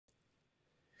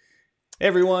Hey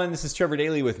everyone, this is Trevor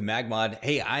Daly with MagMod.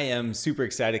 Hey, I am super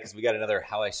excited because we got another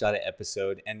How I Shot It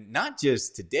episode, and not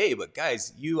just today, but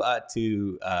guys, you ought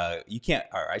to, you can't,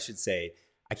 or I should say,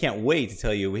 I can't wait to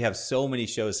tell you, we have so many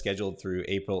shows scheduled through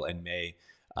April and May.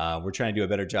 We're trying to do a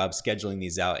better job scheduling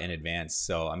these out in advance,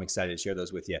 so I'm excited to share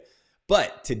those with you.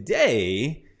 But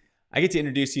today, I get to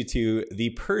introduce you to the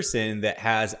person that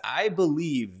has, I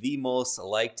believe, the most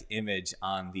liked image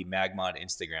on the MagMod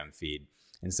Instagram feed.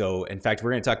 And so, in fact, we're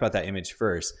going to talk about that image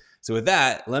first. So with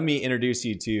that, let me introduce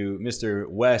you to Mr.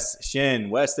 Wes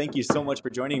Shinn. Wes, thank you so much for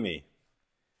joining me.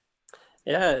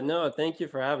 Yeah, no, thank you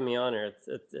for having me on here.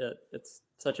 It's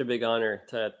such a big honor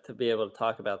to be able to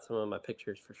talk about some of my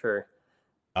pictures for sure.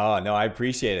 Oh, no, I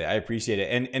appreciate it. I appreciate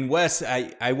it. And Wes,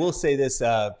 I will say this,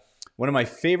 one of my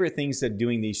favorite things of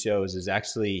doing these shows is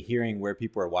actually hearing where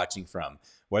people are watching from,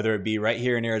 whether it be right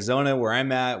here in Arizona where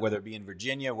I'm at, whether it be in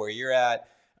Virginia where you're at,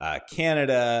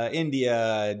 Canada,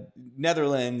 India,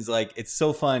 Netherlands. Like, it's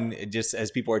so fun just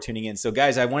as people are tuning in. So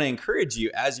guys, I want to encourage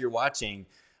you as you're watching,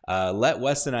 let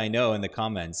Wes and I know in the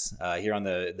comments here on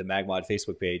the MagMod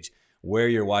Facebook page where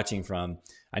you're watching from.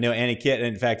 I know Annie Kit,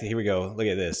 in fact, here we go. Look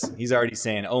at this. He's already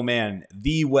saying, oh man,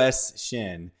 the Wes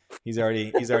Shinn. He's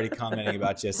already commenting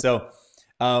about you. So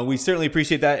we certainly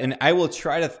appreciate that. And I will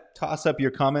try to toss up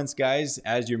your comments, guys,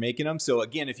 as you're making them. So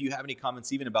again, if you have any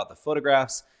comments even about the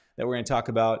photographs that we're going to talk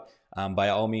about, by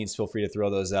all means, feel free to throw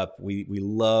those up. We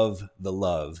love the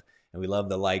love, and we love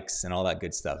the likes and all that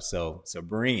good stuff. So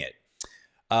bring it.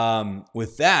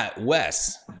 With that,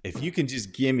 Wes, if you can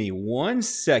just give me 1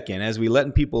 second as we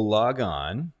letting people log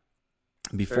on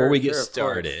before we get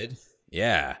started.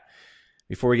 Yeah.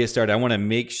 Before we get started, I want to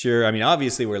make sure, I mean,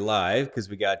 obviously we're live because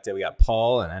we got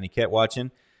Paul and Aniket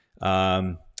watching.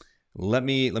 Let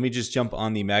me just jump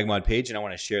on the MagMod page, and I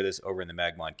want to share this over in the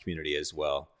MagMod community as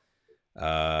well.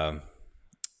 Yeah,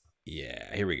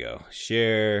 here we go.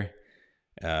 Share,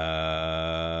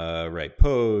 right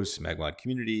post, MagMod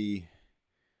community.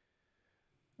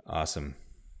 Awesome.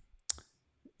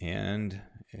 And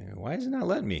why is it not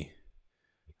letting me?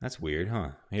 That's weird,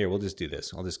 huh? Here, we'll just do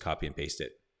this. I'll just copy and paste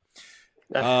it.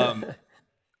 Well,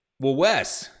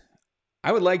 Wes,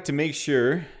 I would like to make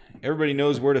sure everybody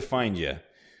knows where to find you.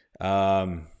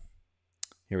 Here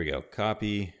we go.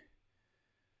 Copy.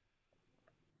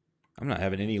 I'm not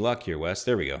having any luck here, Wes.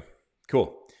 There we go.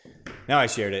 Cool. Now I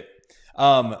shared it.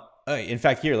 In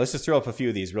fact, here, let's just throw up a few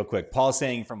of these real quick. Paul's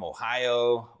saying from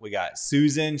Ohio. We got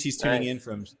Susan. She's tuning in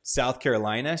from South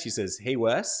Carolina. She says, hey,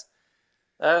 Wes.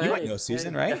 You might know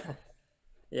Susan, right?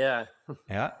 Yeah.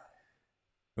 Yeah.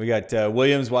 We got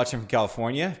Williams watching from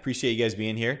California. Appreciate you guys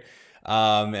being here.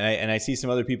 And I see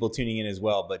some other people tuning in as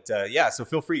well. But yeah, so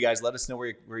feel free, guys. Let us know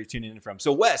where you're tuning in from.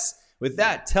 So Wes, with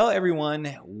that, tell everyone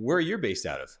where you're based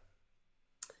out of.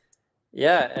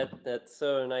 Yeah, it's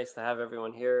so nice to have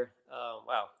everyone here.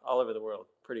 Wow, all over the world.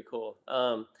 Pretty cool.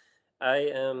 I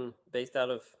am based out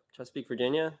of Chesapeake,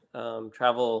 Virginia.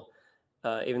 Travel,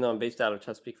 even though I'm based out of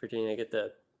Chesapeake, Virginia, I get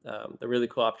the really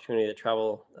cool opportunity to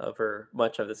travel over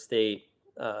much of the state,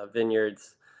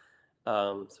 vineyards,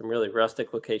 some really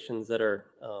rustic locations that are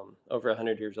over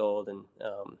 100 years old,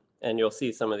 and you'll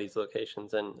see some of these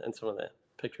locations and some of the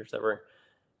pictures that we're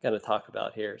going to talk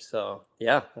about here. So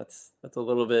yeah, that's a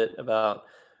little bit about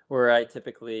where I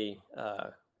typically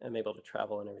am able to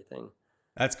travel and everything.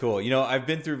 That's cool. You know, I've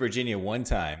been through Virginia one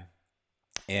time,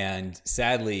 and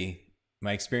sadly,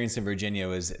 my experience in Virginia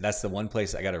was that's the one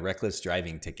place I got a reckless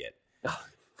driving ticket.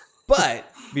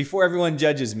 But before everyone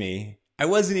judges me, I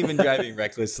wasn't even driving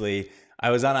recklessly. I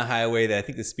was on a highway that I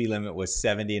think the speed limit was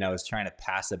 70, and I was trying to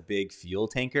pass a big fuel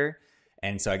tanker.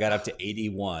 And so I got up to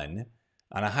 81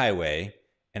 on a highway.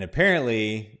 And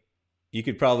apparently, you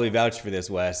could probably vouch for this,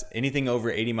 Wes. Anything over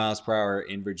 80 miles per hour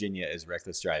in Virginia is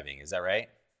reckless driving. Is that right?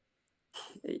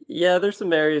 Yeah, there's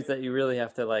some areas that you really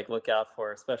have to look out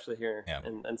for, especially here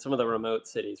in some of the remote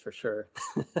cities for sure.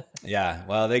 Yeah,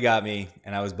 well, they got me,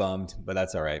 and I was bummed, but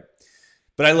that's all right.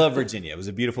 But I love Virginia. It was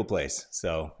a beautiful place.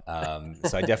 So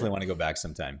so I definitely want to go back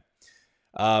sometime.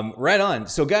 Right on.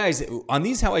 So guys, on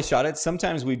these How I Shot It,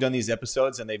 sometimes we've done these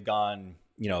episodes and they've gone,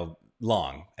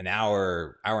 long, an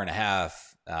hour, hour and a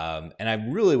half. And I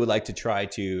really would like to try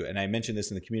to, and I mentioned this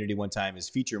in the community one time, is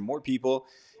feature more people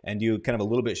and do kind of a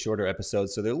little bit shorter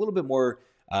episodes. So they're a little bit more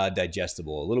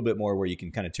digestible, a little bit more where you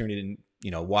can kind of turn it in,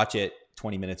 watch it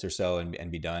 20 minutes or so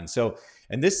and be done. So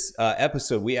in this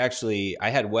episode, I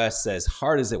had Wes, as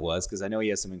hard as it was, because I know he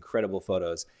has some incredible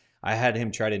photos, I had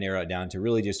him try to narrow it down to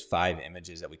really just 5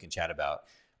 images that we can chat about.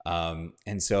 And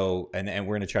we're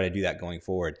going to try to do that going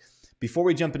forward. Before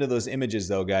we jump into those images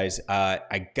though, guys,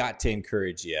 I got to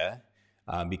encourage you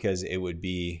because I would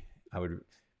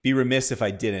be remiss if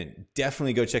I didn't.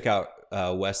 Definitely go check out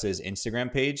Wes's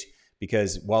Instagram page,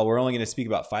 because while we're only going to speak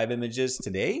about 5 images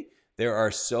today, there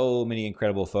are so many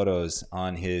incredible photos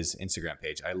on his Instagram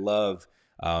page. I love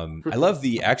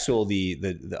the actual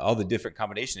the all the different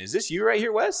combination. Is this you right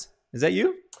here, Wes? Is that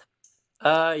you?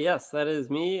 Yes, that is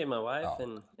me and my wife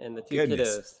Oh, and the two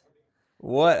goodness. kiddos.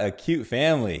 What a cute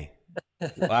family.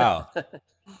 Wow.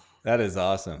 That is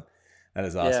awesome. That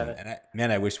is awesome. Yeah, And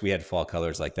man, I wish we had fall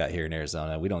colors like that here in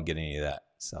Arizona. We don't get any of that.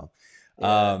 So,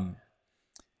 yeah.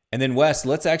 and then Wes,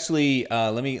 let's actually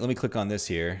let me click on this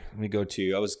here. Let me go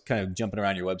to. I was kind of jumping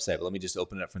around your website, but let me just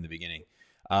open it up from the beginning.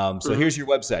 So Hmm. here's your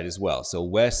website as well. So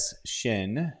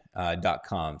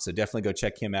wesshinn.com. So definitely go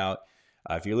check him out.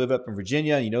 If you live up in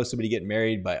Virginia and you know somebody getting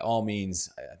married, by all means,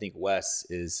 I think Wes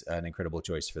is an incredible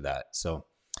choice for that. So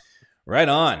right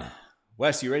on.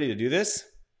 Wes, you ready to do this?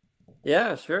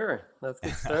 Yeah, sure. Let's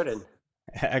get started.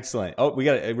 Excellent. Oh, we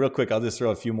got real quick. I'll just throw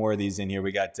a few more of these in here.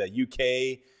 We got UK.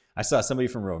 I saw somebody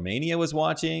from Romania was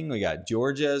watching. We got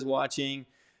Georgia is watching.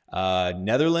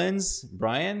 Netherlands.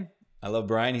 Brian. I love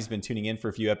Brian. He's been tuning in for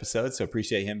a few episodes, so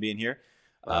appreciate him being here.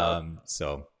 Wow,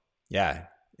 So yeah,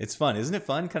 it's fun, isn't it?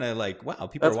 Fun, kind of like wow,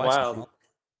 people are that's watching wild.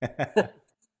 from home.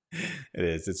 It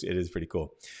is. It is pretty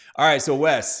cool. All right, so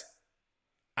Wes,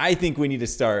 I think we need to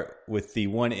start with the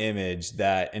one image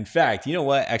that, in fact, you know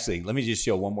what? Actually, let me just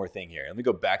show one more thing here. Let me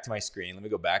go back to my screen. Let me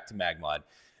go back to MagMod.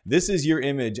 This is your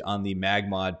image on the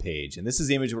MagMod page, and this is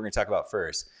the image we're going to talk about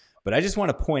first. But I just want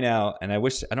to point out, and I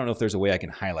don't know if there's a way I can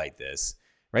highlight this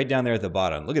right down there at the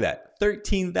bottom. Look at that.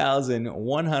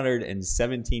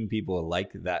 13,117 people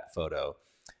liked that photo.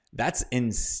 That's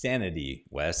insanity,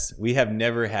 Wes. We have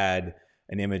never had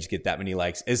an image get that many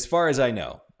likes, as far as I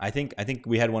know. I think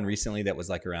we had one recently that was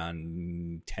like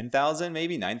around 10,000,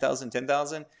 maybe 9,000,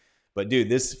 10,000. But dude,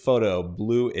 this photo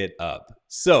blew it up.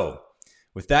 So,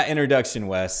 with that introduction,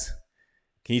 Wes,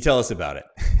 can you tell us about it?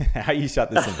 How you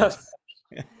shot this image?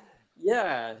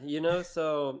 Yeah,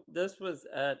 so this was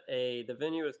at the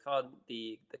venue is called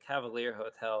the Cavalier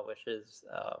Hotel, which is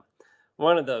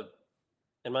one of the,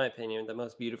 in my opinion, the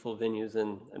most beautiful venues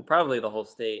in probably the whole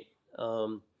state.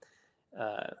 Um,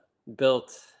 uh,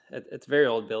 built, it's a very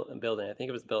old building. I think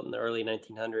it was built in the early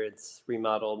 1900s,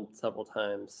 remodeled several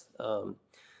times.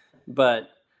 But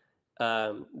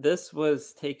this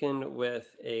was taken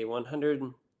with a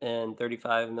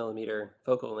 135 millimeter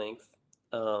focal length.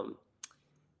 Um,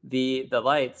 the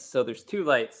lights, so there's two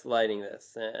lights lighting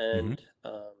this, Mm-hmm. and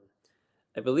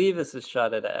I believe this is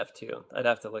shot at a f2. I'd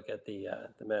have to look at the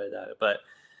metadata, but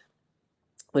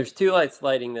there's two lights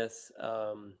lighting this.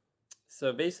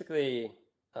 So basically,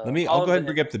 I'll all go of ahead and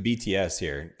the bring up the BTS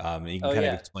here. And you can oh kind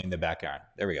of yeah, explain the background.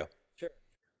 There we go. sure.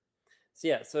 So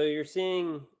yeah, so you're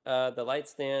seeing the light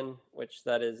stand, which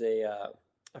that is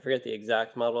I forget the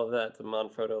exact model of that. It's a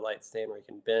Manfrotto light stand where you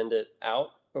can bend it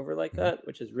out over like Mm-hmm. that,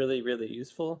 which is really, really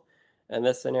useful in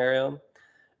this scenario.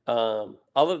 All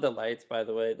of the lights, by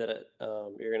the way, that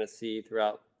you're going to see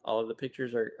throughout all of the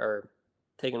pictures are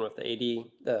taken with the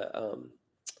AD.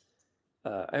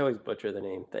 I always butcher the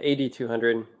name, the AD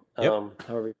 200, Yep.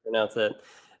 however you pronounce it.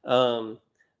 Um,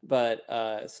 but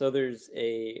so there's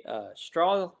a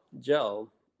straw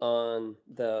gel on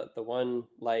the one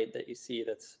light that you see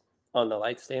that's on the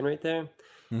light stand right there,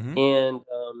 Mm-hmm. and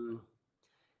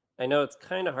I know it's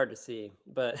kind of hard to see,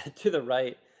 but to the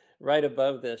right, right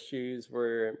above the shoes,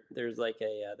 where there's like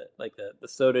like the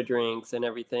soda drinks and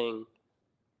everything,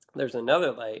 there's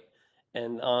another light,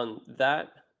 and on that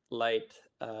light,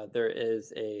 there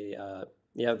is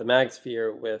you have the mag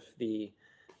sphere with the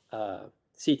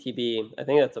CTB. I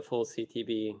think that's a full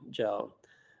CTB gel.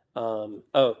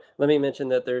 Oh, let me mention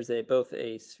that there's both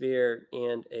a sphere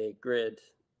and a grid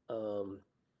um,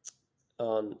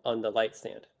 on the light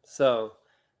stand. So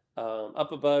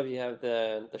up above, you have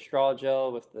the straw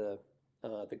gel with the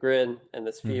grid and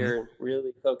the Mm-hmm. sphere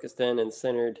really focused in and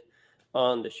centered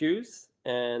on the shoes,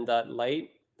 and that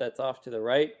light that's off to the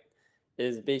right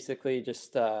is basically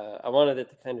just I wanted it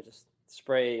to kind of just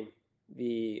spray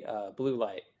the blue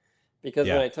light, because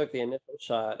when Yeah. I took the initial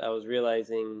shot, I was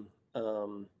realizing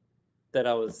that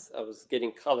I was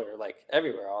getting color like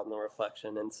everywhere on the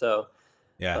reflection, and so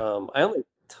Yeah. I only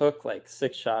took like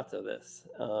 6 shots of this.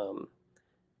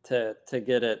 To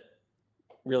get it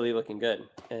really looking good,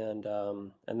 and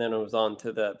then it was on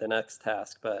to the next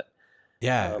task. But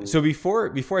Yeah. um, So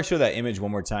before I show that image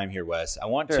one more time here, Wes, I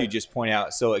want to sure. just point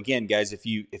out. So again, guys, if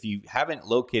you haven't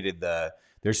located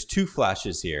there's two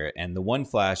flashes here, and the one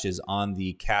flash is on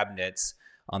the cabinets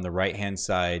on the right hand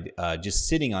side, just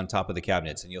sitting on top of the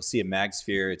cabinets, and you'll see a mag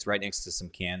sphere. It's right next to some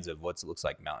cans of what looks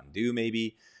like Mountain Dew,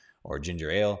 maybe, or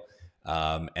ginger ale.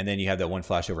 And then you have that one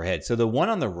flash overhead. So the one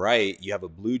on the right, you have a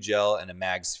blue gel and a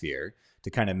mag sphere to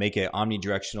kind of make it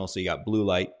omnidirectional. So you got blue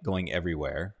light going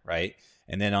everywhere, right?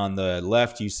 And then on the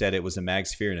left, you said it was a mag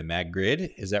sphere and a mag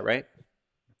grid. Is that right?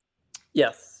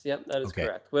 Yes, yep, that is Okay.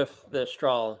 correct. With the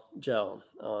straw gel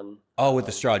on. Oh, with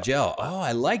the straw gel. Oh,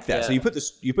 I like that. So Yeah,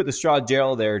 you put the straw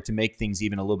gel there to make things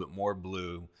even a little bit more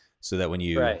blue, so that when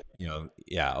right,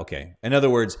 yeah, okay. In other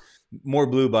words, more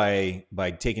blue by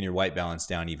taking your white balance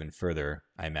down even further,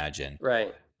 I imagine.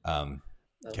 right. Um, Um,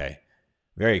 okay.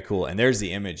 Very cool. And there's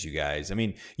the image, you guys. I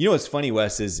mean, you know what's funny,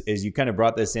 Wes, is you kind of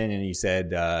brought this in and you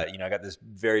said, I got this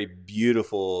very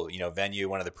beautiful, venue,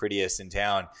 one of the prettiest in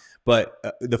town. But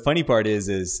the funny part is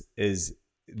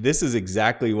this is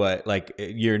exactly what like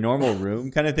your normal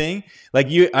room kind of thing. Like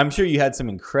I'm sure you had some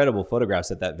incredible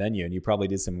photographs at that venue, and you probably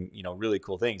did some, really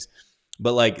cool things.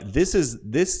 But like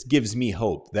this gives me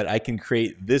hope that I can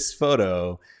create this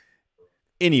photo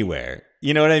anywhere.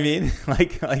 You know what I mean?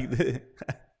 like.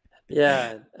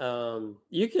 Yeah,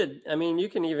 you could. I mean, you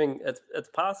can even. It's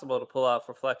possible to pull off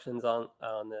reflections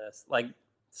on this, like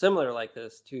similar like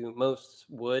this to most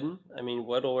wood. I mean,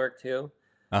 wood will work too.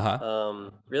 Uh-huh.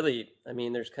 Really, I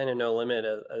mean, there's kind of no limit,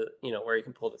 where you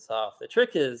can pull this off. The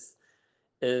trick is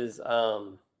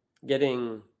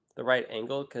getting the right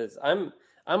angle because I'm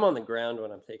on the ground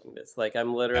when I'm taking this. Like I'm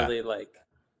Yeah. literally like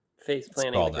face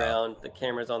planting the Sprawled out. ground. The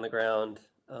camera's on the ground,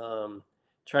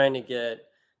 trying to get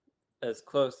as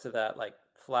close to that like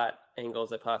flat angle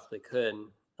as I possibly could,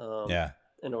 um, Yeah.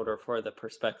 in order for the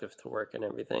perspective to work and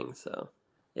everything. So,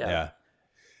 yeah. Yeah.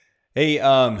 Hey,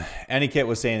 Aniket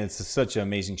was saying it's such an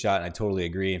amazing shot, and I totally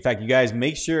agree. In fact, you guys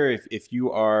make sure if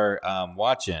you are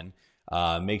watching,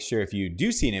 make sure if you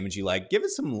do see an image you like, give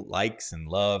it some likes and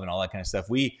love and all that kind of stuff.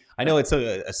 I know it's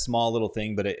a small little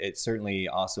thing, but it certainly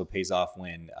also pays off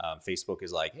when Facebook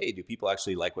is like, hey, do people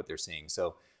actually like what they're seeing?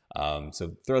 So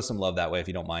throw some love that way if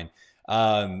you don't mind.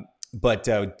 But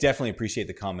definitely appreciate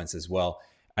the comments as well.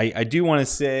 I do want to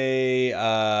say,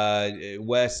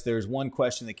 Wes, there's one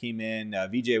question that came in.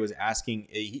 VJ was asking,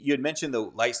 you had mentioned the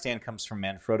light stand comes from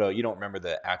Manfrotto. You don't remember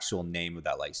the actual name of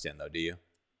that light stand, though, do you?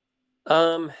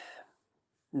 Um,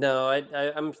 no,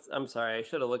 I'm sorry. I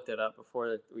should have looked it up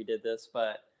before we did this,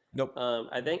 but Nope.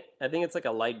 I think it's like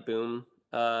a light boom.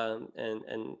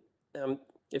 And um,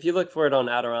 if you look for it on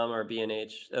Adorama or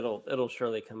B&H, it'll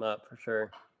surely come up for sure.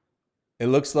 It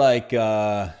looks like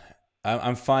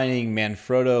I'm finding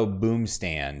Manfrotto boom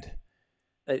stand.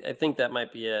 I think that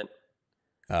might be it.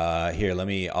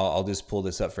 Here, I'll just pull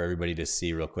this up for everybody to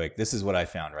see real quick. This is what I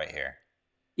found right here.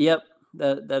 Yep,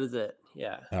 that is it.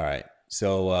 Yeah. All right.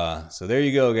 So there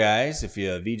you go, guys. If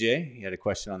you VJ, you had a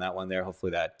question on that one there.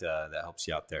 Hopefully that helps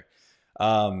you out there.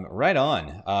 Right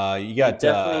on. You You got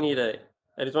definitely need a.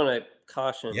 I just want to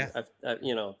caution. yeah.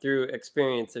 Through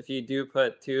experience, if you do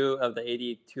put two of the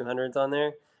 8200s on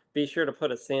there, be sure to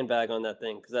put a sandbag on that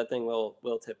thing because that thing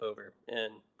will tip over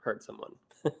and hurt someone.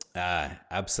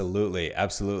 Absolutely,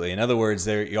 absolutely. In other words,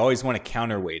 you always want to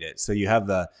counterweight it. So you have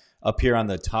the up here on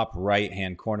the top right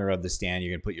hand corner of the stand,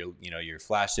 you're gonna put your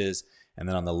flashes, and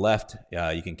then on the left,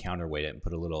 you can counterweight it and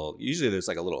put a little. Usually, there's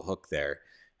like a little hook there,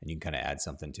 and you can kind of add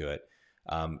something to it.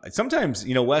 Sometimes,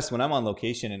 Wes, when I'm on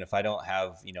location and if I don't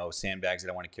have sandbags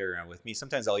that I want to carry around with me,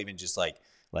 sometimes I'll even just like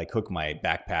hook my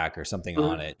backpack or something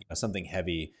on Mhm. it, something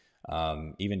heavy,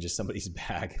 even just somebody's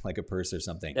bag, like a purse or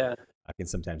something. Yeah. I can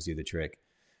sometimes do the trick.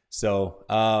 So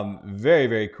very,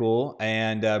 very cool.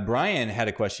 And Brian had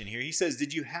a question here. He says,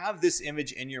 did you have this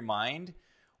image in your mind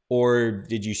or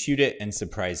did you shoot it and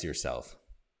surprise yourself?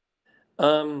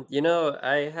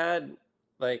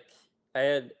 Like I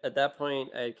had at that point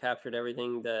I had captured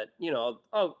everything that,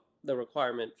 all the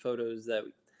requirement photos that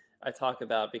I talk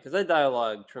about because I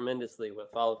dialogue tremendously with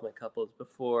all of my couples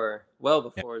well Yeah,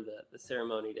 before the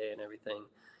ceremony day and everything.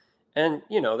 And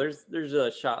there's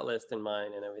a shot list in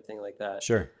mind and everything like that.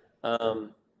 sure.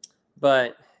 Um,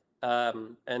 but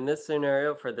in this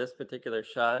scenario for this particular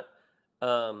shot,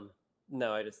 um,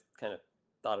 no, I just kind of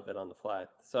thought of it on the fly.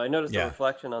 So I noticed a Yeah,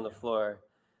 reflection on the floor,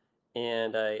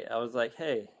 and I was like,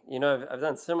 hey, I've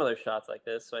done similar shots like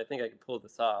this, so I think I could pull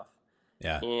this off.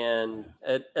 yeah, And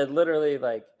it literally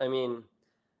like I mean,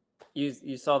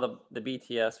 you saw the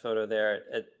BTS photo there.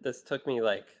 This took me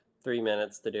like 3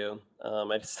 minutes to do.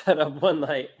 I just set up one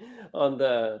light on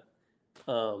the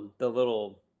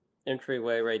little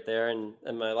entryway right there, and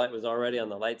my light was already on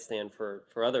the light stand for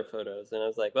other photos. And I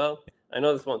was like, well, I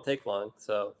know this won't take long,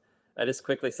 so I just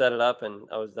quickly set it up, and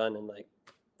I was done in like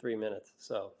 3 minutes.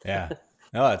 So yeah.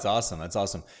 No, that's awesome. That's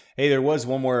awesome. Hey, there was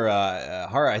one more.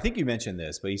 Hara, I think you mentioned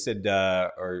this, but you said,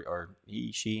 or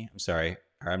he, she. I'm sorry.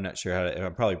 or I'm not sure how to,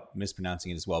 I'm probably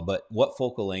mispronouncing it as well, but what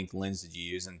focal length lens did you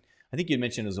use? And I think you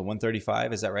mentioned it was a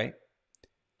 135. Is that right?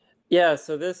 Yeah,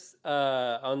 so this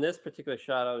on this particular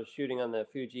shot, I was shooting on the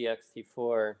Fuji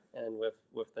X-T4, and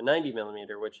with the 90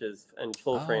 millimeter, which is in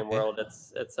full Oh, frame okay. world,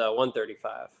 it's a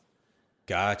 135.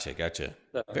 Gotcha. Gotcha.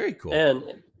 So, Very cool.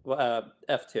 and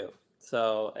f2.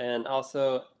 So, and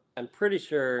also, I'm pretty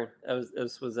sure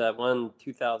this was at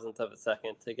 1/2000th of a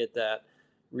second to get that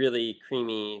really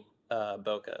creamy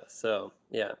bokeh. So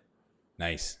yeah.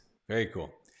 Nice. Very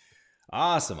cool.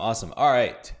 Awesome. Awesome. All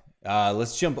right.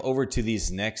 Let's jump over to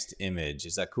these next image.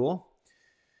 Is that cool?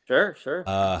 Sure, sure.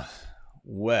 Uh,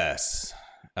 Wes.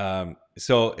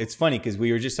 So it's funny because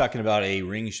we were just talking about a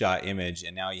ring shot image,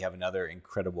 and now you have another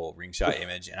incredible ring shot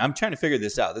image. And I'm trying to figure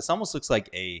this out. This almost looks like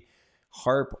a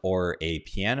harp or a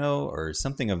piano or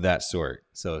something of that sort.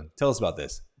 So tell us about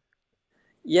this.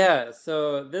 Yeah,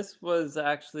 so this was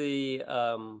actually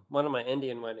one of my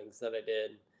Indian weddings that I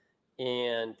did,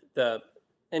 and the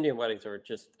Indian weddings were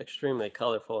just extremely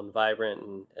colorful and vibrant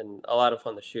and a lot of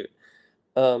fun to shoot.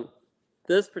 Um,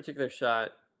 this particular shot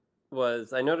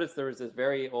was, I noticed there was this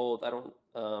very old, I don't,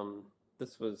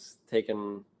 this was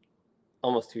taken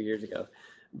almost 2 years ago,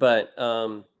 but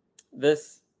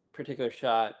this particular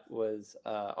shot was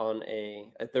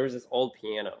there was this old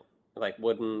piano, like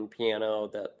wooden piano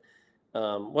that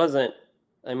wasn't,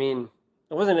 I mean,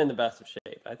 it wasn't in the best of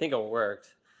shape. I think it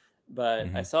worked, but I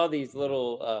Hmm. saw these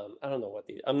little, I don't know what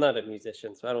these, I'm not a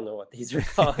musician, so I don't know what these are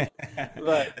called,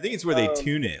 but I think it's where they um,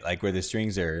 tune it, like where the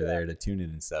strings are yeah, there to tune it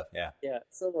and stuff. Yeah. yeah,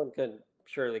 someone could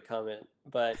surely comment,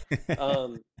 but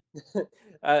um,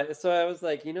 so I was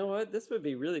like, you know what, this would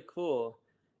be really cool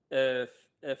if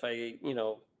I,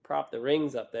 prop the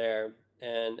rings up there,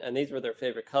 and these were their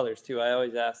favorite colors too. I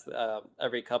always ask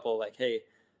every couple like, hey,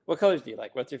 what colors do you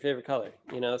like? What's your favorite color?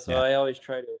 So Yeah. I always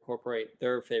try to incorporate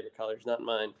their favorite colors, not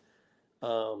mine.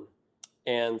 Um,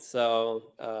 and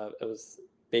so it was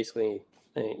basically,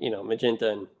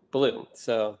 magenta and blue.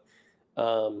 So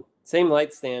same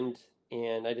light stand,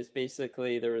 and I just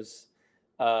basically there was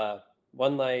uh,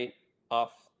 one light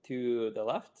off to the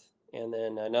left, and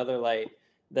then another light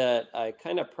that I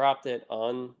kind of propped it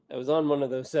on. It was on one of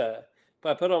those. But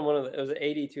I put on one of the. It was an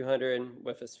 8200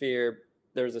 with a sphere.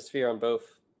 There was a sphere on both.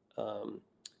 Um,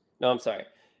 no, I'm sorry.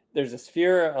 There's a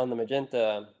sphere on the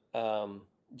magenta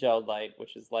gel light,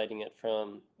 which is lighting it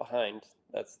from behind.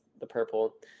 That's the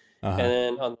purple, Uh and huh.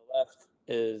 then on the left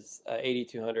is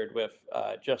 8200 with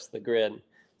just the grid,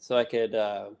 so I could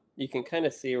you can kind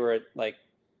of see where like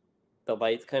the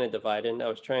light's kind of divided. I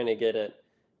was trying to get it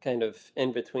kind of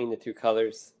in between the two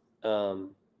colors,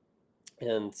 um,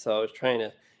 and so I was trying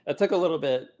to. It took a little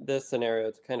bit this scenario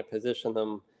to kind of position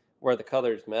them where the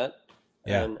colors met,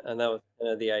 Yeah. and that was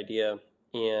kind of the idea.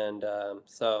 And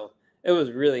so it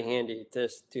was really handy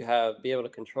just to be able to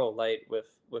control light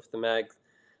with the mag,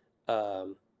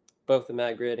 um, both the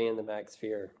mag grid and the mag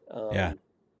sphere, Yeah.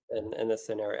 in this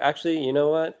scenario. Actually, you know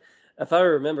what? If I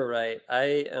remember right,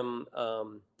 I am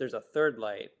there's a third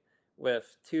light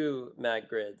with two mag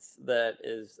grids that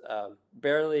is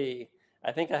barely.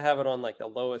 I think I have it on like the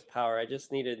lowest power. I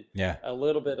just needed Yeah. a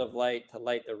little bit of light to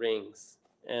light the rings,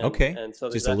 and Okay. and so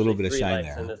there's Just a little actually bit of three shine lights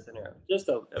there, in huh? this scenario. Just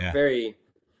a Yeah. very,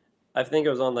 I think it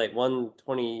was on like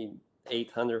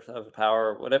 1/2800th of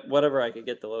power, whatever I could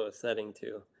get the lowest setting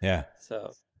to. Yeah.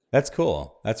 So That's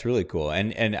cool. That's really cool.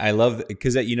 And I love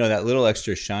because that that little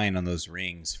extra shine on those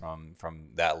rings from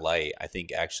that light, I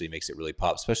think actually makes it really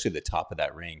pop, especially the top of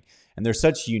that ring. And they're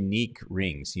such unique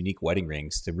rings, unique wedding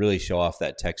rings to really show off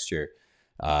that texture,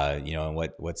 and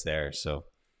what's there. So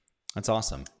that's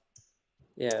awesome.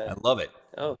 yeah. I love it.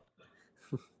 Oh,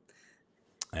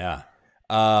 Yeah.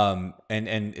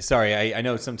 And sorry, I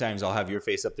know sometimes I'll have your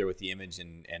face up there with the image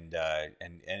and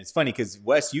it's funny because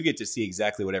Wes, you get to see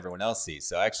exactly what everyone else sees.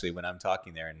 So actually when I'm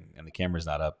talking there and the camera's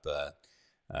not up,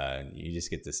 you just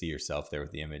get to see yourself there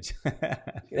with the image.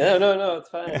 yeah, no, no, it's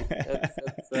fine.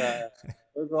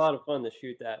 It was a lot of fun to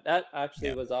shoot that. That actually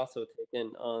Yeah. was also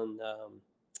taken on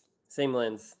same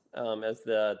lens as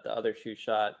the other shoot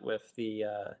shot with the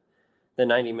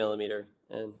 90 millimeter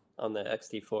and on the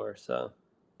XT4. So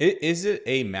Is it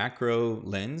a macro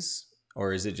lens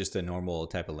or is it just a normal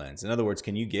type of lens? In other words,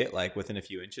 can you get like within a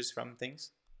few inches from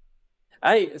things?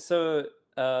 I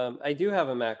do have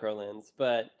a macro lens,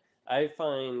 but I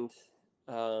find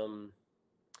um,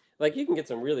 like you can get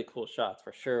some really cool shots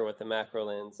for sure with the macro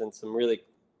lens and some really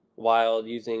wild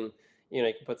using, you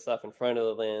can put stuff in front of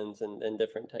the lens and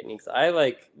different techniques. I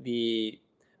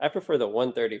prefer the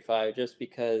 135 just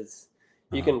because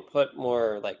you Uh-huh. can put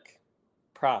more like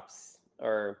props,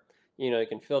 or you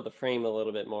can fill the frame a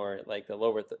little bit more, like the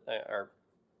lower or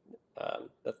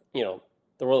you know,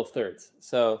 the role of thirds.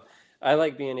 So I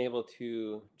like being able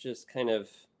to just kind of,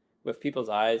 with people's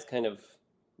eyes, kind of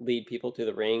lead people to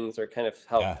the rings or kind of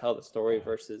help Yeah. tell the story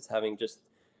versus having just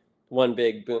one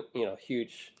big boom,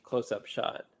 huge close up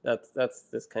shot. That's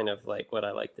this kind of like what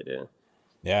I like to do.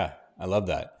 Yeah. I love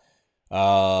that.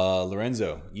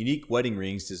 Lorenzo, unique wedding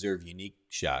rings deserve unique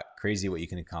shot. Crazy what you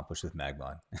can accomplish with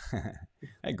MagMod. I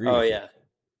agree Oh with you.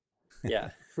 yeah,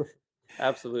 yeah,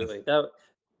 absolutely.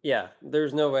 Yeah.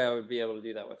 There's no way I would be able to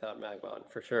do that without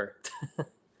MagMod for sure.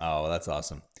 Oh, that's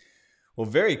awesome. Well,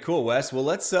 very cool, Wes. Well,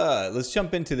 let's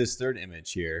jump into this third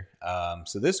image here.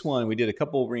 So this one we did a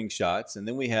couple ring shots, and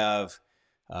then we have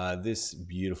this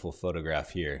beautiful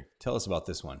photograph here. Tell us about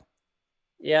this one.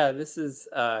 Yeah, this is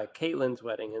Caitlin's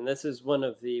wedding, and this is one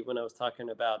of the when I was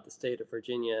talking about the state of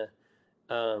Virginia,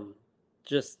 um,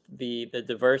 just the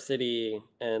diversity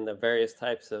and the various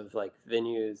types of like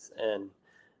venues and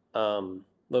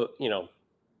you know,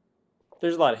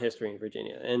 there's a lot of history in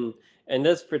Virginia, and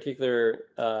this particular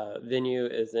venue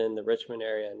is in the Richmond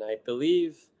area, and I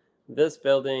believe this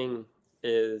building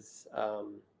is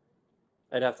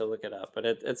I'd have to look it up, but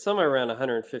it's somewhere around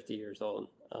 150 years old.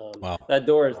 Wow. That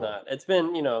door is not. It's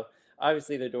been,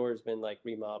 obviously the door has been like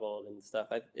remodeled and stuff.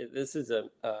 This is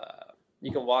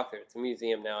you can walk there. It's a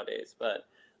museum nowadays, but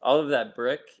all of that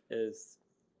brick is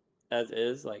as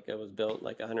is, like it was built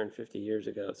like 150 years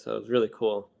ago. So it's really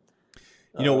cool.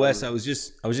 You know, Wes, Um, I was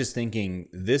just thinking.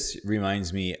 This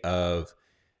reminds me of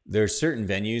there's certain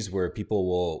venues where people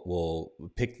will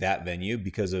pick that venue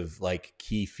because of like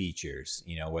key features.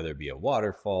 You know, whether it be a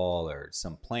waterfall or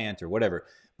some plant or whatever.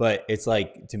 But it's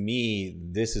like to me,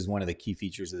 this is one of the key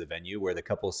features of the venue where the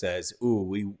couple says, "Ooh,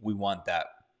 we want that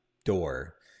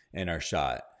door in our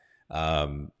shot."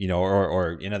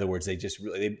 Or in other words, they just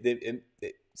really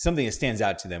something that stands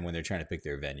out to them when they're trying to pick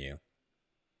their venue.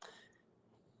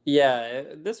 Yeah,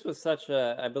 this was such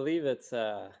a. I believe it's.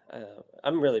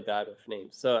 I'm really bad with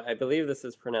names, so I believe this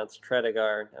is pronounced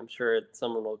Tredegar. I'm sure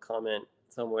someone will comment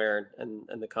somewhere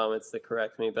in the comments to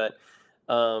correct me, but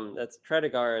that's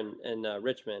Tredegar in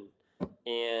Richmond,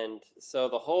 and so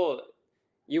the whole.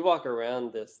 You walk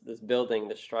around this building,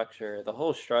 the structure, the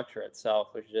whole structure itself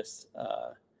was just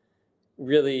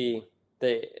really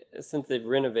they since they've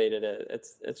renovated it,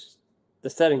 it's the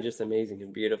setting just amazing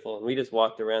and beautiful. And we just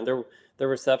walked around. The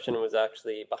reception was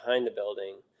actually behind the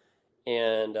building,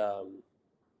 and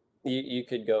you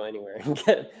could go anywhere and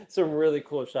get some really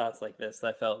cool shots like this.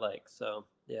 I felt like so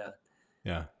yeah.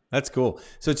 Yeah, that's cool.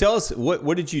 So tell us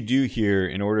what did you do here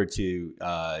in order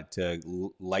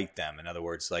to light them? In other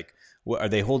words, like what are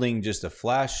they holding just a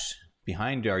flash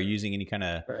behind? Are you using any kind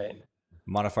of Right.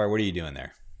 modifier? What are you doing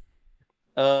there?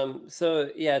 So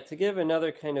yeah, to give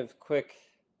another kind of quick,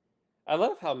 I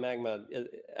love how Magma,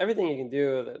 everything you can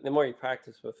do, the more you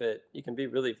practice with it, you can be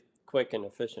really quick and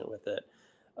efficient with it.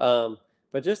 Um,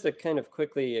 but just to kind of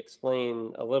quickly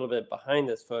explain a little bit behind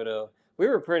this photo, we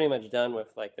were pretty much done with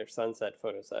like their sunset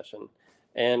photo session.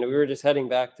 And we were just heading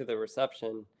back to the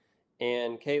reception.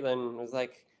 And Caitlin was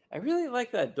like, I really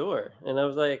like that door. And I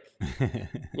was like,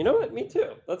 you know what? Me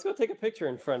too. Let's go take a picture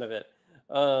in front of it.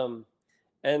 Um,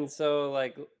 and so,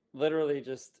 like, literally,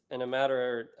 just in a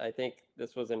matter, I think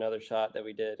this was another shot that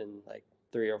we did in like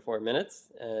 3 or 4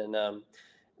 minutes. And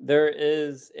there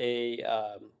is a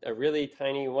really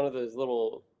tiny one of those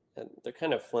little, they're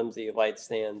kind of flimsy light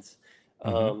stands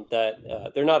Hmm.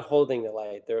 that they're not holding the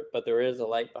light there, but there is a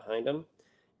light behind them.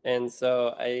 And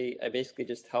so I basically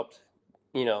just helped,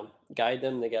 guide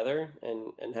them together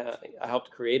and I helped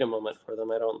create a moment for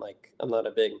them. I'm not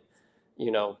a big,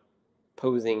 you know,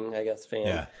 posing, I guess, fan.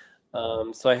 Yeah.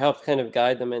 So I helped kind of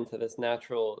guide them into this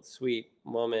natural, sweet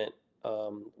moment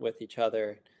with each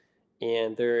other.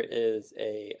 And there is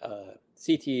a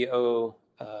CTO,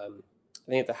 I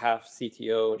think it's a half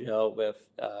CTO gel with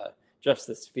just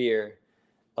the sphere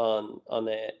on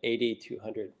the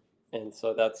 8200. And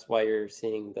so that's why you're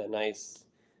seeing the nice,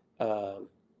 um,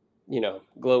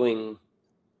 glowing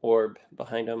orb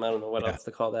behind them. I don't know what Yeah. else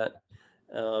to call that.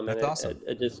 And That's it, awesome.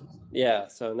 it, it just, yeah,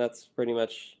 so that's pretty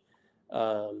much,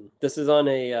 this is on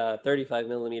a 35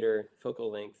 millimeter focal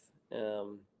length.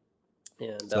 And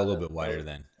So a little bit wider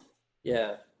then.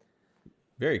 yeah,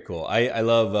 Very cool. I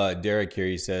love Derek here.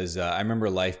 He says, I remember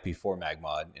life before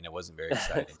MagMod, and it wasn't very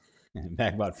exciting.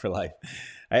 MagMod for life.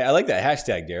 I like that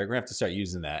hashtag, Derek. We're going to have to start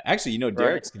using that. Actually, right.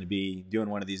 Derek's going to be doing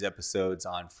one of these episodes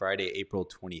on Friday, April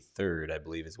 23rd, I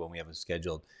believe is when we have him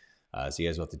scheduled. So you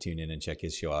guys will have to tune in and check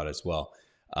his show out as well.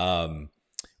 Um,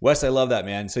 Wes, I love that,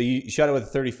 man. So you shot it with a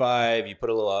 35. You put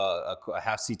a little a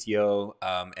half CTO.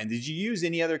 And did you use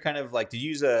any other kind of like? Did you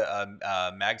use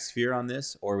a mag sphere on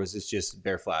this, or was this just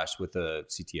bare flash with a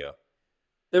CTO?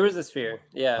 There was a sphere,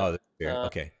 yeah. Oh, the sphere. Uh,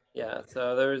 Okay. yeah,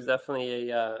 so there was definitely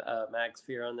a mag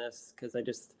sphere on this because I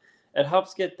just it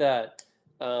helps get that.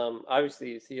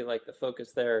 Obviously, you see like the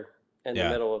focus there in the Yeah.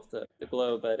 middle of the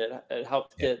globe, but it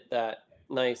helped Yeah. get that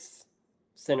nice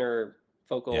center Yeah.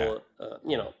 focal,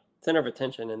 center of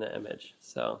attention in the image.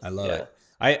 So I love yeah,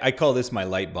 it. I call this my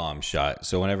light bomb shot.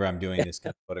 So whenever I'm doing this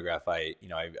kind of photograph, I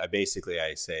basically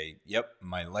I say, yep,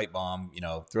 my light bomb,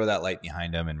 throw that light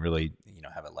behind them and really,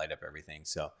 have it light up everything.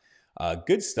 So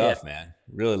good yeah. stuff, man.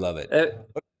 Really love it.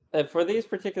 Uh, for these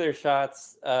particular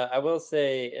shots, I will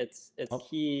say it's Oh,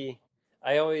 key.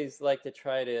 I always like to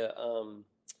try to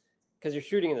because you're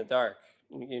shooting in the dark,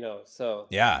 so.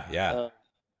 yeah, yeah. Uh,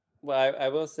 well, I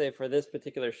will say for this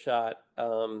particular shot,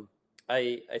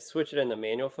 I switch it into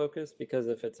manual focus because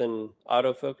if it's in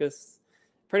autofocus,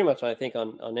 pretty much I think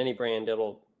on any brand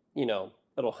it'll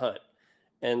hunt.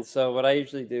 And so what I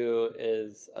usually do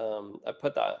is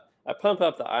I pump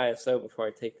up the ISO before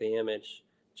I take the image,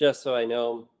 just so I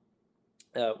know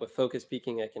with focus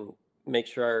peaking I can make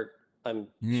sure I'm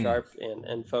Mm, sharp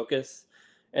and focus,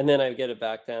 and then I get it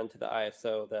back down to the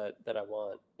ISO that I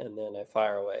want, and then I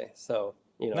fire away. So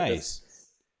just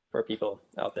nice. for people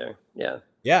out there, yeah,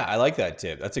 Yeah, I like that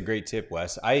tip. That's a great tip,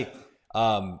 Wes.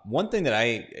 One thing that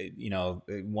I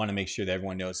want to make sure that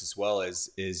everyone knows as well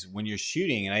is when you're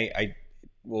shooting, and I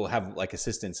will have like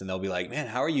assistants, and they'll be like, "Man,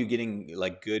 how are you getting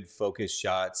like good focus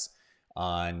shots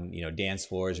on dance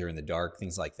floors or in the dark,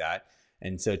 things like that?"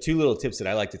 And so, two little tips that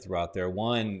I like to throw out there.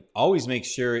 One, always make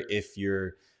sure if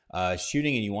you're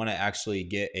shooting and you want to actually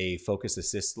get a focus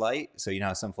assist light. So you know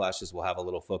how some flashes will have a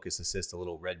little focus assist, a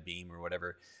little red beam or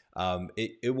whatever.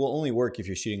 It will only work if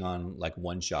you're shooting on like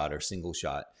one shot or single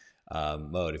shot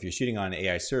mode. If you're shooting on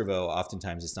AI servo,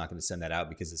 oftentimes it's not going to send that out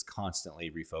because it's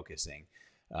constantly refocusing.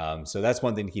 So that's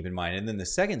one thing to keep in mind. And then the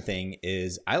second thing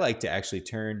is I like to actually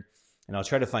turn and I'll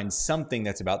try to find something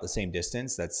that's about the same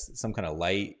distance. That's some kind of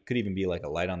light. Could even be like a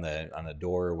light on the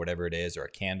door or whatever it is, or a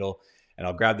candle. And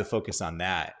I'll grab the focus on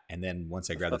that. And then once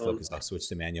I a grab the phone. focus, I'll switch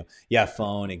to manual. Yeah,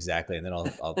 phone, exactly. And then I'll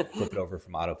flip it over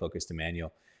from autofocus to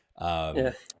manual.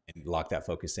 Yeah, And lock that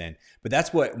focus in. But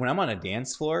that's what when I'm on a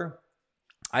dance floor,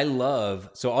 I love.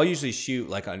 So I'll usually shoot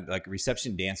like on like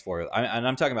reception dance floor, and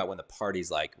I'm talking about when the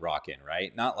party's like rocking,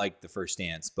 right? Not like the first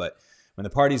dance, but when the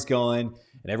party's going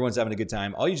and everyone's having a good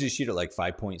time. I'll usually shoot at like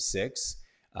 5.6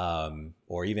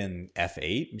 or even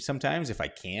f8 sometimes if I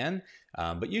can,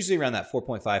 but usually around that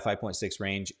 4.5, 5.6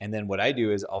 range. And then what I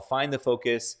do is I'll find the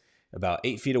focus about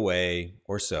 8 feet away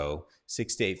or so,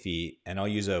 6 to 8 feet, and I'll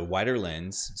use a wider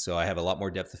lens, so I have a lot more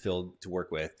depth of field to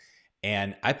work with.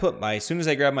 And I put as soon as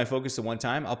I grab my focus at one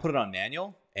time, I'll put it on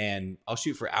manual and I'll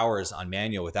shoot for hours on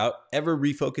manual without ever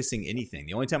refocusing anything.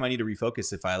 The only time I need to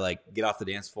refocus if I like get off the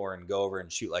dance floor and go over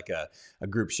and shoot like a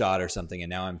group shot or something, and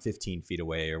now I'm 15 feet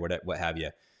away or what have you.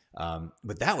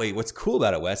 But that way, what's cool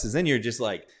about it, Wes, is then you're just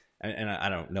like, and I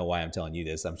don't know why I'm telling you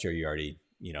this. I'm sure you already,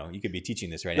 you could be teaching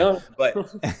this right now. no, But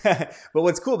but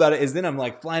what's cool about it is then I'm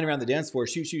like flying around the dance floor,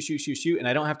 shoot, shoot, shoot, shoot, shoot, and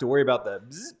I don't have to worry about the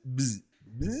bzz, bzz,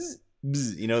 bzz,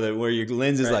 bzz, where your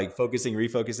lens is right. like focusing,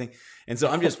 refocusing. And so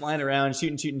I'm just flying around,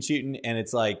 shooting, shooting, shooting, and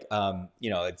it's like,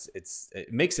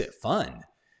 it makes it fun,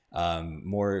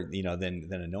 more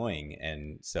than annoying.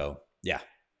 And so yeah,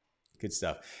 good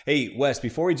stuff. Hey, Wes,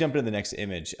 before we jump into the next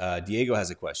image, Diego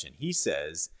has a question. He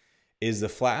says, is the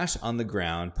flash on the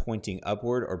ground pointing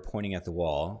upward or pointing at the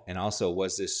wall? And also,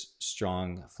 was this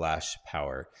strong flash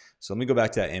power? So let me go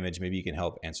back to that image. Maybe you can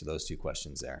help answer those two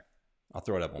questions there. I'll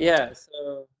throw it up one more Yeah, time.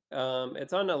 so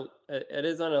it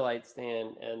is on a light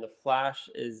stand, and the flash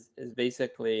is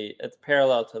basically it's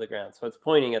parallel to the ground, so it's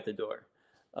pointing at the door.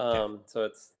 Okay. So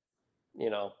it's you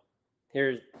know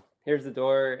here's here's the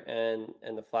door, and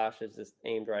the flash is just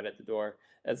aimed right at the door.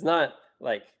 It's not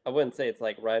like I wouldn't say it's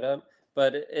like right up,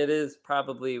 but it is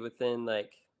probably within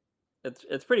like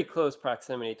it's pretty close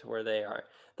proximity to where they are.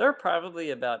 They're probably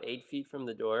about 8 feet from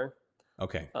the door,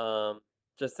 Okay. um,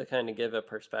 just to kind of give a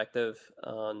perspective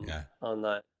Yeah. on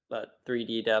that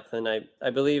 3D depth. And I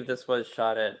believe this was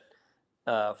shot at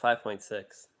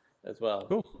 5.6 as well,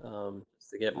 Cool.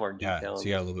 just to get more Yeah. detail So and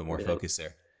you got a little bit more everything. focus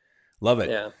there. Love it.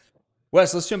 Yeah.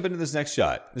 Wes, let's jump into this next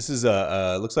shot. This is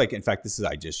looks like, in fact,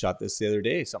 I just shot this the other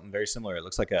day. Something very similar. It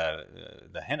looks like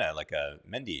the henna, like a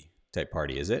Mendy type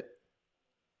party. Is it?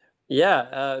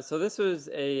 Yeah, so this was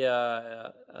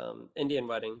a Indian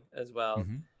wedding as well,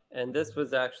 Mm-hmm. and this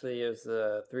was actually it was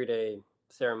a 3 day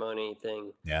ceremony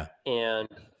thing, Yeah. and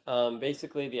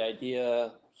basically the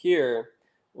idea here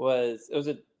was it was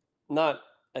a not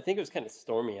I think it was kind of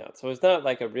stormy out, so it's not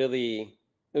like it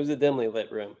was a dimly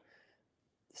lit room,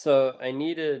 so I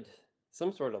needed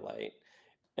some sort of light,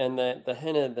 and the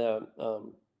henna,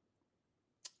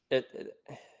 it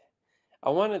I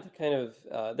wanted to kind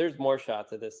of there's more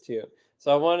shots of this too.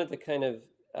 So I wanted to kind of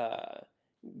uh,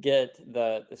 get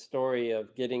the story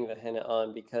of getting the henna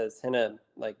on, because henna,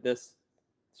 like this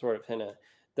sort of henna,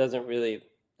 doesn't really.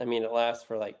 I mean, it lasts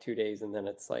for like 2 days and then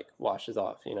it's like washes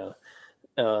off, you know.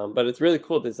 But it's really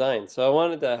cool design. So I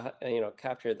wanted to,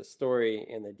 capture the story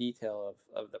and the detail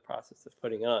of the process of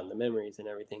putting on the memories and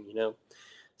everything, you know.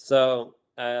 So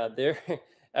there,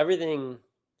 everything.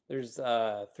 There's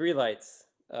three lights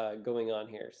going on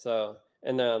here. So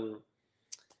and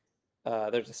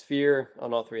there's a sphere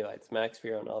on all three lights, max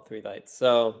sphere on all three lights.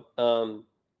 So on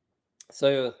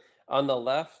the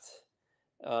left,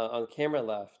 on the camera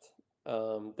left,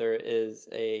 there is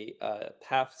a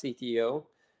half CTO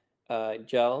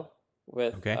gel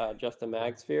with Okay. just a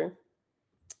mag sphere,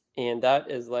 and that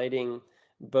is lighting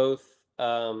both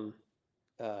uh,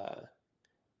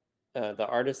 the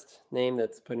artist name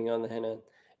that's putting on the henna,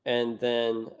 and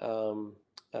then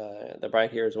the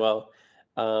bride here as well.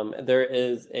 There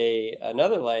is a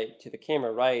another light to the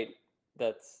camera right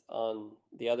that's on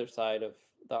the other side of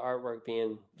the artwork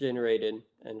being generated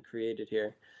and created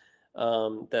here.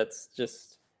 That's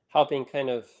just helping kind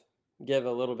of give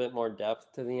a little bit more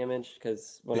depth to the image,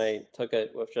 because when I took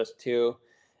it with just two,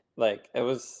 like it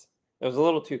was a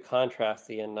little too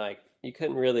contrasty, and like you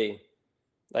couldn't really,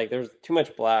 like there was too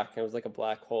much black. It was like a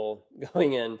black hole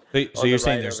going in So on you're the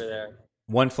saying right there's over there.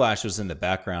 one flash was in the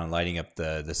background lighting up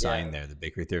the Yeah. sign there, the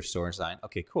bakery thrift store sign.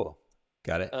 Okay, cool.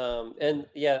 Got it. And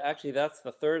yeah, actually that's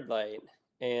the third light.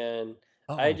 And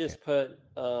I Oh, okay. just put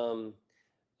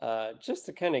just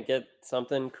to kind of get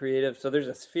something creative. So there's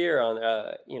a sphere on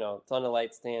it's on a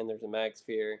light stand, there's a mag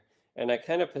sphere, and I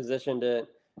kind of positioned it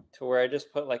to where I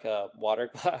just put like a water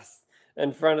glass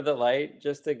in front of the light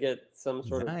just to get some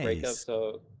sort of breakup. Nice.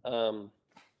 So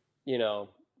you know,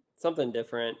 something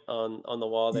different on the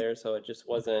wall Y- there, so it just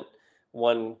wasn't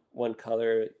one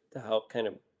color, to help kind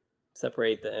of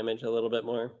separate the image a little bit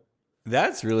more.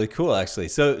 That's really cool, actually.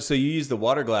 So you use the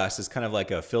water glass as kind of like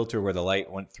a filter where the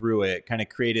light went through it, kind of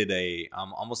created a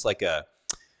almost like a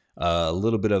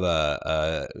little bit of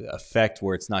a effect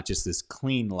where it's not just this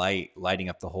clean light lighting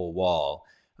up the whole wall.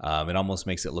 It almost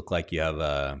makes it look like you have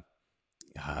a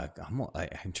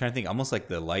I'm trying to think, almost like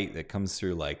the light that comes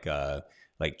through like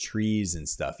trees and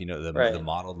stuff. You know, the Right.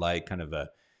 mottled light, kind of a.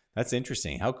 That's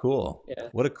interesting. How cool! Yeah.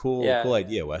 What a cool Yeah.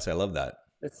 idea, Wes. I love that.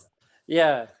 It's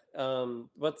yeah.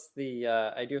 What's the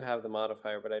I do have the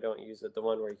modifier, but I don't use it. The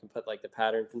one where you can put like the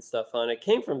patterns and stuff on. It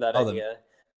came from that Oh, idea.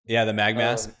 the mag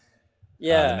mask, Um, the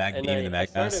yeah, mag and beam and the I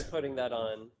mag mask. started putting that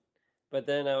on, but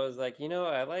then I was like,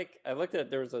 I looked at,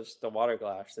 there was just a water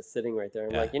glass just sitting right there.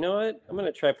 I'm Yeah, like, you know what? I'm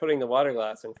gonna try putting the water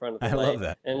glass in front of the I love light.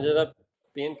 that. And ended up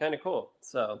being kind of cool.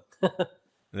 So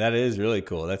That is really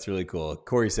cool. That's really cool.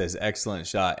 Corey says, excellent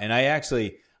shot. And I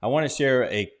want to share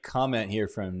a comment here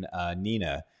from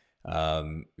Nina.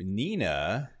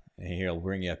 Nina, here, I'll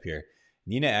bring you up here.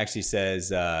 Nina actually says,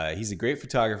 he's a great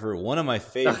photographer, one of my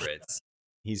favorites.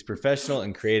 He's professional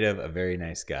and creative, a very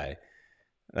nice guy.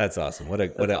 That's awesome. What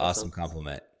that's an awesome. awesome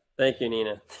compliment. Thank you,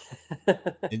 Nina.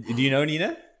 Do you know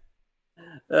Nina?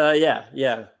 Yeah,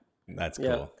 yeah, That's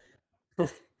yeah. cool.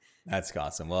 That's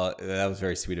awesome. Well, that was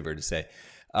very sweet of her to say.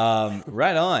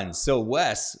 Right on. So,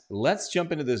 Wes, let's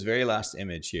jump into this very last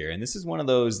image here. And this is one of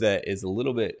those that is a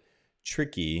little bit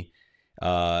tricky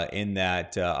in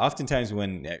that oftentimes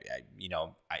when,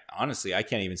 I honestly, I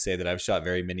can't even say that I've shot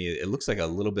very many. It looks like a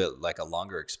little bit like a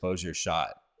longer exposure shot,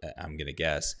 I'm going to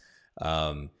guess.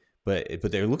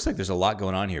 But there looks like there's a lot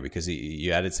going on here because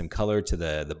you added some color to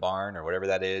the barn or whatever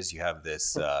that is. You have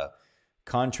this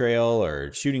contrail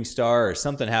or shooting star or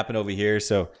something happened over here.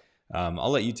 So I'll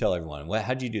let you tell everyone.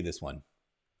 How'd you do this one?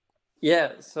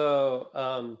 Yeah,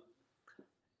 so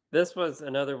this was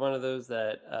another one of those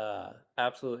that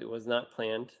absolutely was not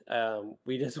planned.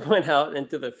 We just went out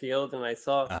into the field, and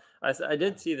Uh, I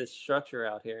did see this structure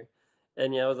out here,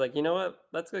 and I was like, you know what?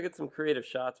 Let's go get some creative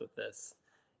shots with this.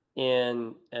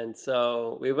 And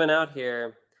so we went out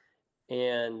here,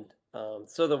 and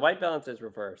so the white balance is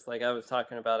reversed. Like I was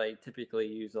talking about, I typically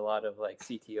use a lot of like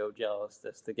CTO gels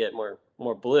just to get more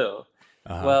blue.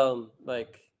 uh-huh. Well,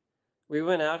 like we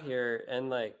went out here, and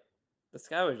like the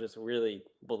sky was just really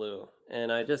blue,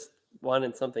 and I just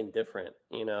wanted something different,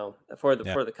 Yeah. for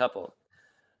the couple.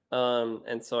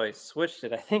 And so I switched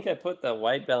it. I think I put the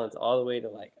white balance all the way to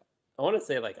like, I want to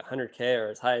say like 100K, or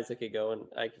as high as it could go, and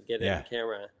I could get it in Yeah.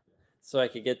 camera, so I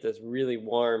could get this really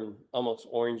warm,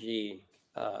 almost orangey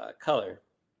color.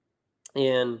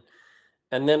 And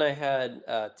and then I had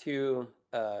two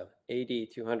AD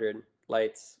 200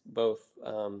 lights, both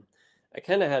I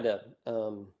kind of had a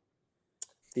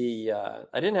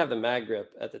I didn't have the mag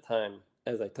grip at the time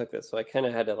as I took this, so I kind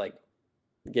of had to like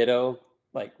ghetto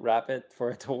like wrap it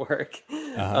for it to work.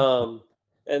 Uh-huh. um,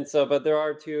 and so, but there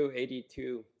are two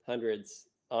 8200s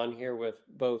on here with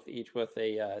both each with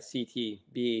a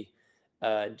CTB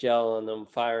gel on them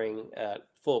firing at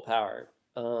full power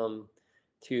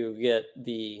to get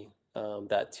the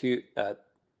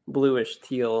bluish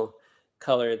teal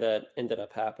color that ended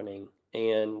up happening.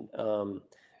 And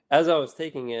as I was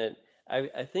taking it,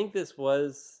 I think this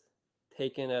was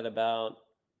taken at about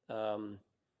um,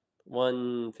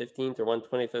 1/15th or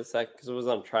 1/25th second because it was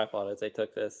on a tripod as I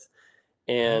took this.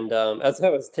 Oh, And as I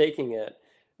was taking it,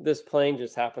 this plane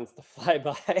just happens to fly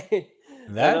by. And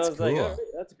I that's was like, all right, cool.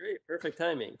 that's great. Perfect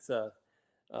timing. So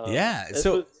Yeah. this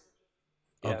So, was,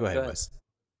 oh, yeah, go go ahead, ahead. Wes.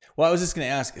 Well, I was just going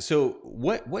to ask. So,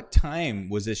 what time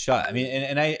was this shot? I mean,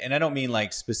 and I don't mean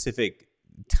like specific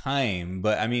time,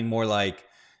 but I mean more like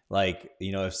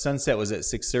if sunset was at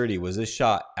 6:30, was this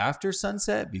shot after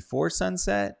sunset, before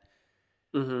sunset?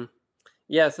 Hmm.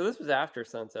 Yeah, so this was after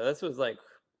sunset. This was like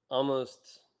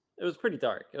almost, it was pretty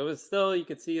dark. It was still, you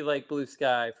could see like blue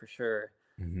sky for sure.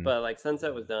 Hmm. But like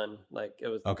sunset was done. Like it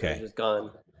was Okay, just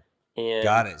gone.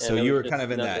 got it. So And it you was were kind just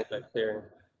of in nothing but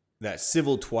clear. that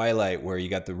civil twilight where you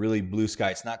got the really blue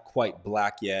sky. It's not quite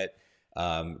black yet,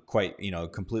 quite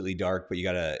completely dark, but you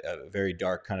got a very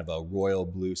dark kind of a royal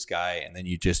blue sky, and then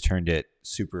you just turned it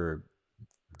super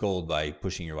gold by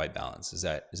pushing your white balance. Is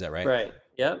that right? Right.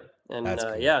 Yep. And That's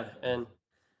cool. yeah, and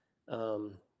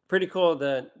um, pretty cool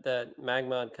that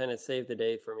MagMod kind of saved the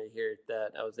day for me here. That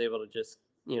I was able to just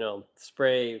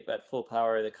spray at full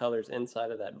power the colors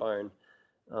inside of that barn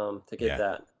to get Yeah,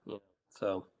 that.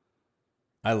 So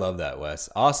I love that, Wes.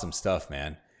 Awesome stuff,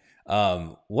 man.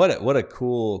 What a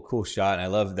cool shot, and I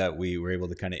love that we were able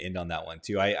to kind of end on that one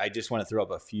too. I just want to throw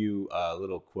up a few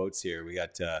little quotes here. We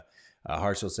got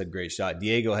Harshal said great shot.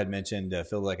 Diego had mentioned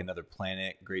feel like another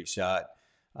planet, great shot.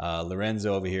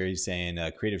 Lorenzo over here, he's saying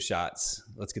creative shots.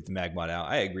 Let's get the MagMod out.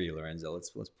 I agree, Lorenzo. Let's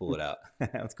pull it out.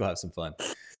 Let's go have some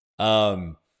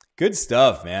fun. Good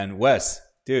stuff, man. Wes,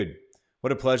 dude,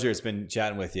 what a pleasure it's been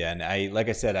chatting with you. And like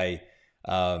I said,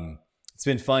 it's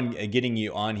been fun getting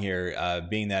you on here,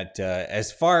 being that,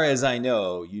 as far as I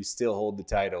know, you still hold the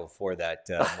title for that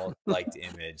most liked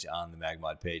image on the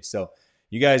MagMod page. So,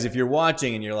 you guys, if you're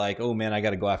watching and you're like, oh man, I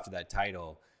got to go after that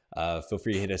title, feel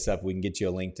free to hit us up. We can get you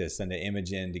a link to send an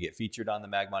image in to get featured on the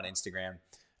MagMod Instagram.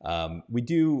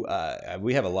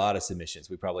 We have a lot of submissions.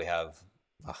 We probably have,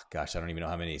 oh gosh, I don't even know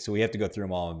how many. So we have to go through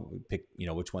them all and pick,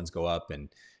 which ones go up, and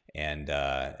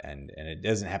it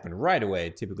doesn't happen right away.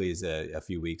 It typically is a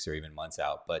few weeks or even months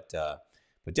out, but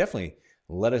definitely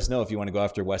let us know if you want to go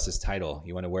after Wes's title.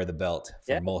 You want to wear the belt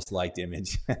for yeah, most liked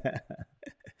image.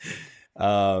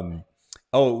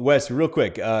 Oh, Wes, real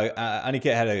quick.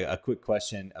 Aniket had a quick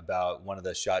question about one of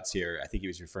the shots here. I think he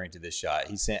was referring to this shot.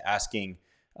 He's asking,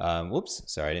 whoops,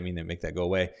 sorry, I didn't mean to make that go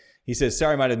away. He says,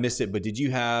 sorry, I might have missed it, but did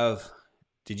you have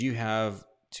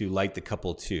to light the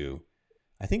couple too?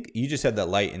 I think you just had that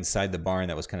light inside the barn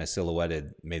that was kind of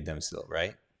silhouetted, made them still,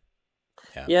 right?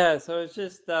 Yeah. yeah. So it's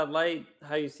just that light.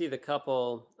 How you see the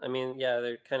couple? I mean, yeah,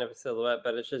 they're kind of a silhouette,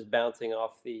 but it's just bouncing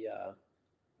off the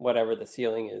whatever the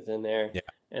ceiling is in there, Yeah.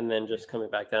 and then just coming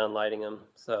back down, lighting them.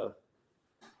 So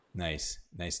Nice.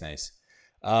 Nice, nice.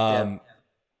 yeah. Um,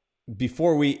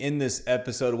 Before we end this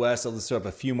episode, Wes, I'll just throw up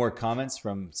a few more comments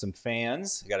from some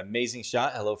fans. I got amazing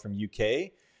shot. Hello from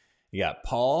UK. You got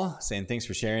Paul saying thanks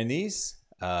for sharing these.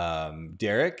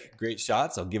 Derek, great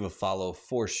shots. I'll give a follow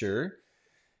for sure.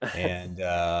 And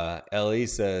Ellie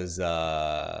says,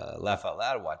 laugh out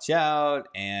loud, watch out.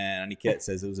 And Aniket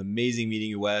says, it was amazing meeting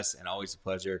you, Wes, and always a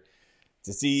pleasure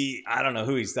to see. I don't know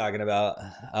who he's talking about.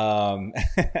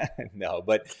 No,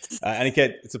 but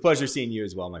Aniket, it's a pleasure seeing you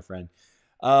as well, my friend.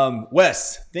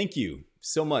 Wes, thank you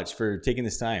so much for taking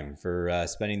this time, for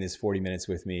spending this 40 minutes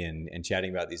with me and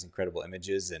chatting about these incredible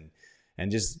images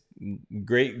and just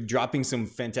great, dropping some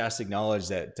fantastic knowledge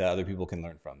that other people can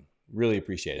learn from. Really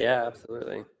appreciate it. Yeah,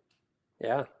 absolutely.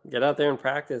 Yeah, get out there and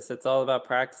practice. It's all about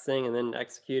practicing and then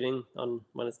executing on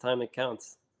when it's time it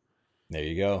counts. There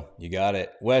you go. You got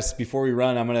it. Wes, before we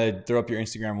run, I'm going to throw up your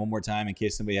Instagram one more time in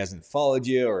case somebody hasn't followed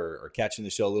you or catching the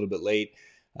show a little bit late.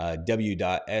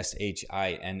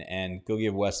 W.Shinn. Go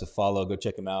give Wes a follow. Go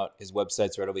check him out. His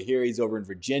website's right over here. He's over in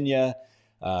Virginia.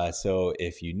 So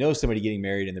if you know somebody getting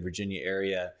married in the Virginia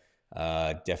area,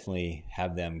 definitely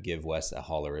have them give Wes a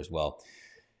holler as well.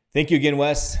 Thank you again,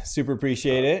 Wes. Super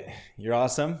appreciate it. You're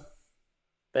awesome.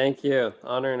 Thank you.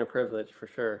 Honor and a privilege for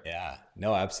sure. Yeah,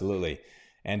 no, absolutely.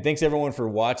 And thanks everyone for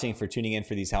watching, for tuning in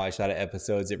for these How I Shot It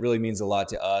episodes. It really means a lot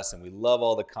to us, and we love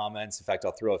all the comments. In fact,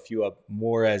 I'll throw a few up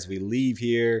more as we leave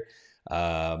here.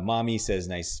 Mommy says,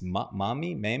 nice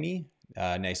meeting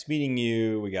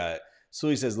you. We got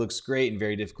Sully says, looks great and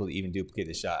very difficult to even duplicate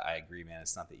the shot. I agree, man.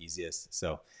 It's not the easiest.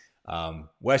 So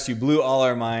Wes, you blew all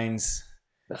our minds.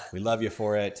 We love you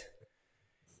for it.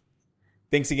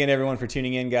 Thanks again, everyone, for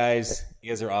tuning in, guys. You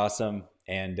guys are awesome.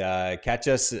 And catch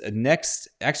us next.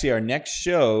 Actually, our next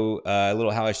show, a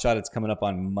little How I Shot It's coming up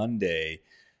on Monday.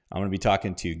 I'm going to be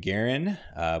talking to Garen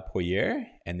Poyer.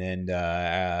 And then,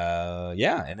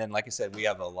 and then, like I said, we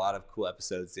have a lot of cool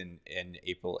episodes in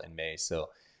April and May. So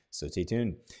stay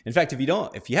tuned. In fact,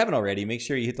 if you haven't already, make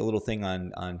sure you hit the little thing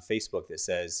on Facebook that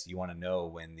says you want to know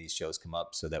when these shows come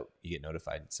up so that you get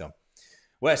notified. So,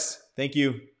 Wes, thank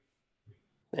you.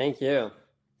 Thank you.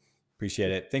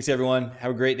 Appreciate it. Thanks, everyone. Have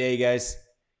a great day, guys.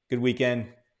 Good weekend.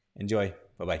 Enjoy.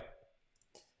 Bye-bye.